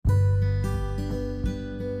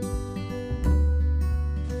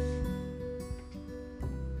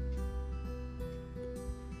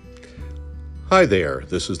Hi there,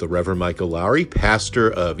 this is the Reverend Michael Lowry, pastor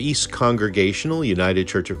of East Congregational United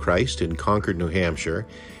Church of Christ in Concord, New Hampshire,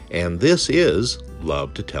 and this is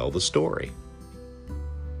Love to Tell the Story.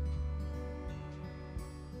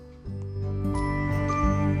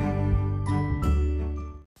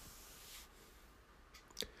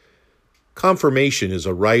 Confirmation is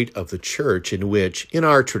a rite of the church in which, in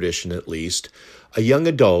our tradition at least, a young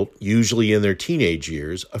adult, usually in their teenage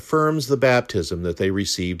years, affirms the baptism that they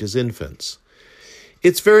received as infants.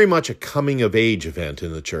 It's very much a coming-of-age event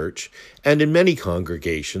in the church, and in many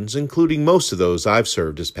congregations, including most of those I've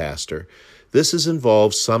served as pastor, this has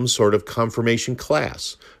involved some sort of confirmation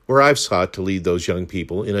class, where I've sought to lead those young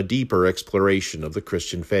people in a deeper exploration of the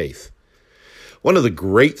Christian faith. One of the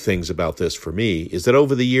great things about this for me is that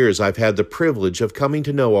over the years I've had the privilege of coming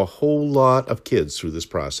to know a whole lot of kids through this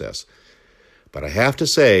process. But I have to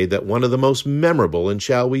say that one of the most memorable and,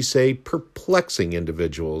 shall we say, perplexing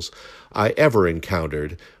individuals I ever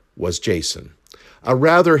encountered was Jason, a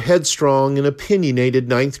rather headstrong and opinionated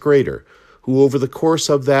ninth grader who over the course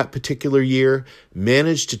of that particular year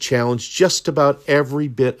managed to challenge just about every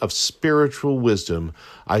bit of spiritual wisdom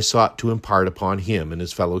I sought to impart upon him and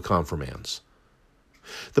his fellow confirmands.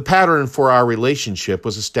 The pattern for our relationship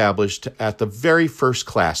was established at the very first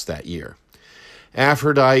class that year.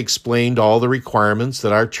 After I explained all the requirements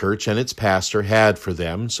that our church and its pastor had for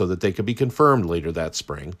them so that they could be confirmed later that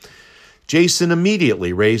spring, Jason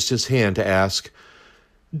immediately raised his hand to ask,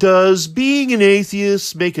 "Does being an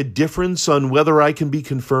atheist make a difference on whether I can be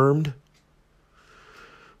confirmed?"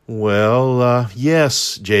 "Well,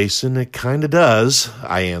 yes, Jason, it kind of does,"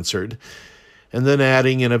 I answered, and then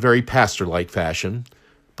adding in a very pastor-like fashion,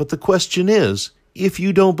 "But the question is, if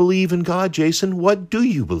you don't believe in God, Jason, what do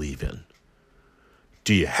you believe in?"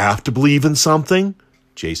 "Do you have to believe in something?"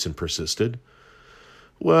 Jason persisted.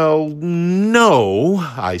 "Well, no,"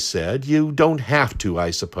 I said. "You don't have to, I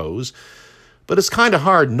suppose. But it's kind of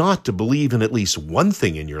hard not to believe in at least one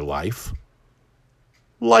thing in your life."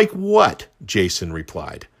 "Like what?" Jason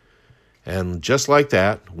replied. And just like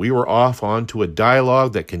that, we were off onto a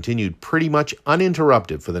dialogue that continued pretty much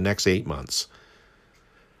uninterrupted for the next 8 months.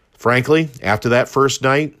 Frankly, after that first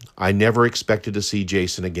night, I never expected to see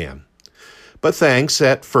Jason again. But thanks,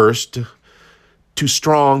 at first, to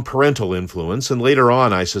strong parental influence, and later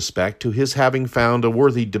on, I suspect, to his having found a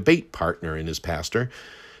worthy debate partner in his pastor,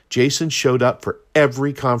 Jason showed up for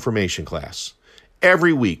every confirmation class,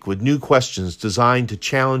 every week with new questions designed to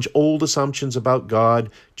challenge old assumptions about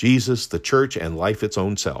God, Jesus, the church, and life its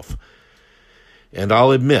own self. And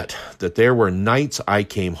I'll admit that there were nights I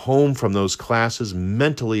came home from those classes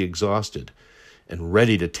mentally exhausted and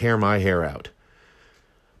ready to tear my hair out.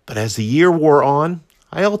 But as the year wore on,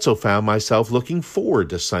 I also found myself looking forward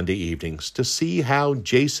to Sunday evenings to see how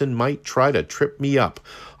Jason might try to trip me up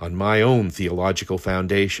on my own theological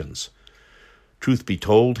foundations. Truth be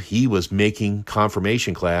told, he was making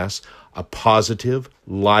confirmation class a positive,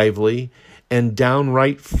 lively, and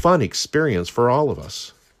downright fun experience for all of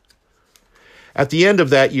us. At the end of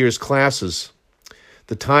that year's classes,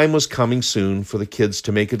 the time was coming soon for the kids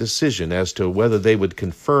to make a decision as to whether they would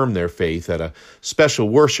confirm their faith at a special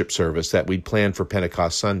worship service that we'd planned for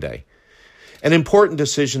Pentecost Sunday. An important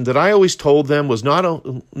decision that I always told them was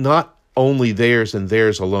not only theirs and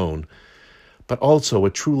theirs alone, but also a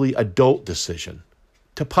truly adult decision,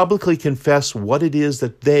 to publicly confess what it is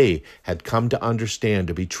that they had come to understand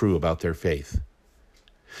to be true about their faith.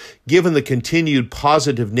 Given the continued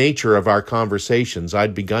positive nature of our conversations,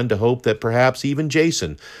 I'd begun to hope that perhaps even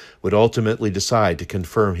Jason would ultimately decide to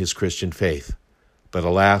confirm his Christian faith. But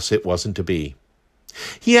alas, it wasn't to be.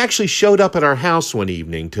 He actually showed up at our house one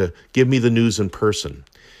evening to give me the news in person,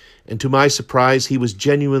 and to my surprise, he was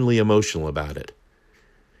genuinely emotional about it.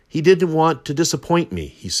 He didn't want to disappoint me,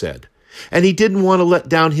 he said, and he didn't want to let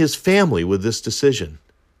down his family with this decision.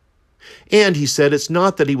 And he said it's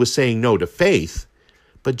not that he was saying no to faith,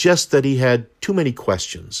 but just that he had too many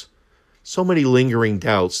questions, so many lingering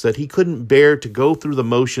doubts that he couldn't bear to go through the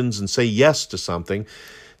motions and say yes to something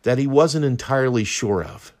that he wasn't entirely sure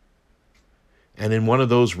of. And in one of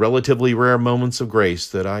those relatively rare moments of grace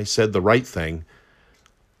that I said the right thing,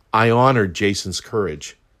 I honored Jason's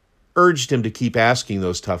courage, urged him to keep asking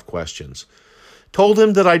those tough questions, told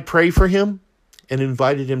him that I'd pray for him, and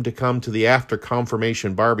invited him to come to the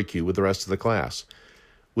after-confirmation barbecue with the rest of the class,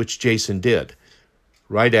 which Jason did,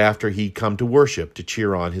 right after he'd come to worship to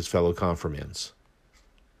cheer on his fellow confirmands.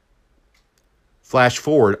 Flash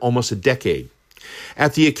forward almost a decade.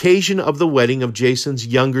 At the occasion of the wedding of Jason's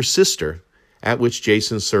younger sister, at which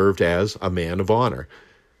Jason served as a man of honor.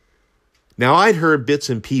 Now, I'd heard bits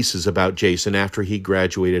and pieces about Jason after he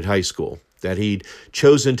graduated high school. that he'd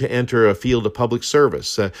chosen to enter a field of public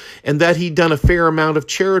service, and that he'd done a fair amount of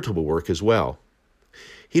charitable work as well.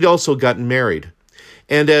 He'd also gotten married.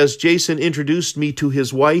 And as Jason introduced me to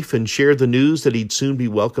his wife and shared the news that he'd soon be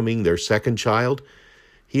welcoming their second child,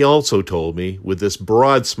 he also told me, with this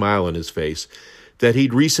broad smile on his face, that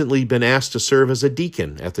he'd recently been asked to serve as a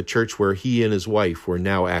deacon at the church where he and his wife were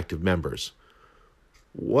now active members.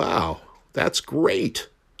 "Wow, that's great,"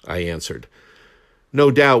 I answered,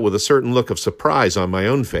 no doubt with a certain look of surprise on my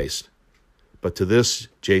own face. But to this,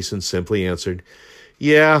 Jason simply answered,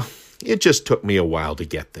 "Yeah, it just took me a while to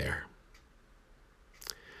get there."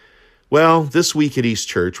 Well, this week at East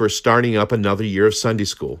Church, we're starting up another year of Sunday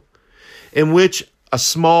school, in which a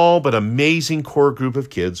small but amazing core group of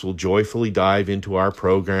kids will joyfully dive into our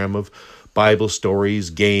program of Bible stories,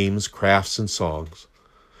 games, crafts, and songs,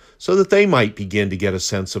 so that they might begin to get a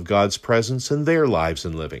sense of God's presence in their lives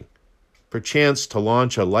and living, perchance to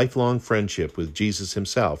launch a lifelong friendship with Jesus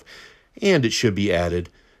himself, and, it should be added,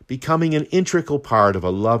 becoming an integral part of a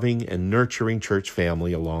loving and nurturing church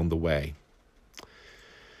family along the way.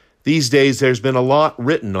 These days, there's been a lot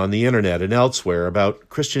written on the internet and elsewhere about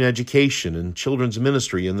Christian education and children's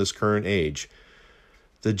ministry in this current age.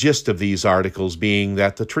 The gist of these articles being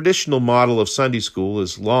that the traditional model of Sunday school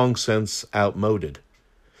is long since outmoded.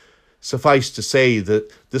 Suffice to say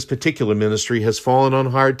that this particular ministry has fallen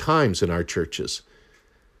on hard times in our churches.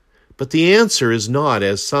 But the answer is not,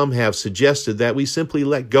 as some have suggested, that we simply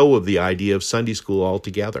let go of the idea of Sunday school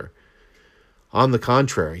altogether. On the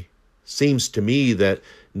contrary, seems to me that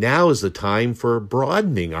now is the time for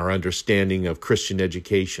broadening our understanding of Christian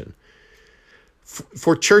education,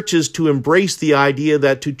 for churches to embrace the idea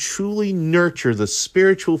that to truly nurture the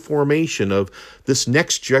spiritual formation of this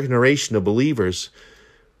next generation of believers,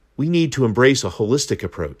 we need to embrace a holistic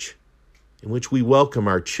approach in which we welcome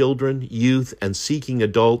our children, youth, and seeking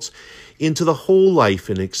adults into the whole life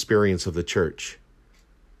and experience of the church.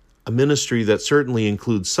 A ministry that certainly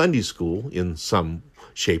includes Sunday school in some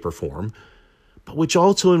shape or form, but which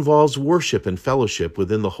also involves worship and fellowship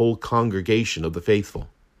within the whole congregation of the faithful,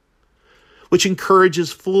 which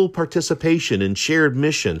encourages full participation in shared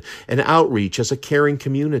mission and outreach as a caring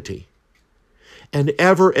community, and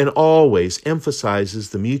ever and always emphasizes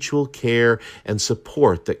the mutual care and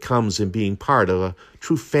support that comes in being part of a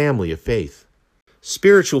true family of faith.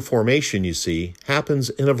 Spiritual formation, you see, happens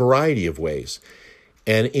in a variety of ways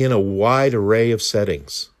and in a wide array of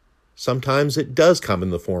settings. Sometimes it does come in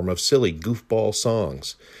the form of silly goofball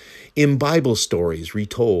songs, in Bible stories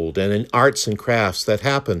retold, and in arts and crafts that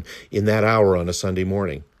happen in that hour on a Sunday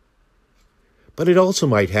morning. But it also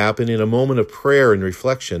might happen in a moment of prayer and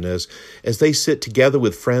reflection as they sit together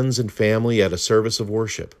with friends and family at a service of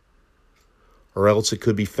worship. Or else it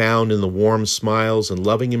could be found in the warm smiles and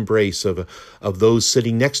loving embrace of those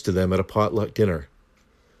sitting next to them at a potluck dinner.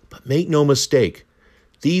 But make no mistake,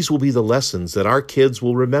 these will be the lessons that our kids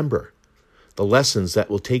will remember, the lessons that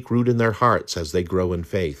will take root in their hearts as they grow in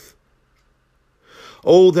faith.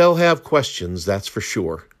 Oh, they'll have questions, that's for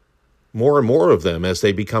sure, more and more of them as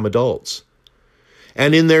they become adults.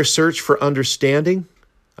 And in their search for understanding,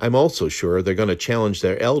 I'm also sure they're going to challenge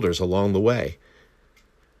their elders along the way.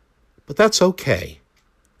 But that's okay.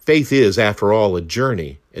 Faith is, after all, a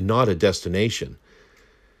journey and not a destination.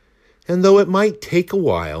 And though it might take a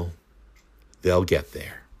while, they'll get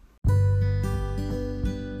there.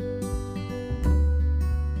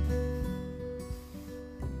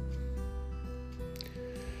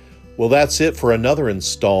 Well, that's it for another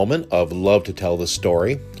installment of Love to Tell the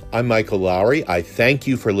Story. I'm Michael Lowry. I thank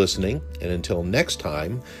you for listening, and until next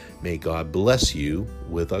time, may God bless you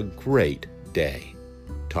with a great day.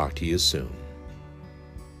 Talk to you soon.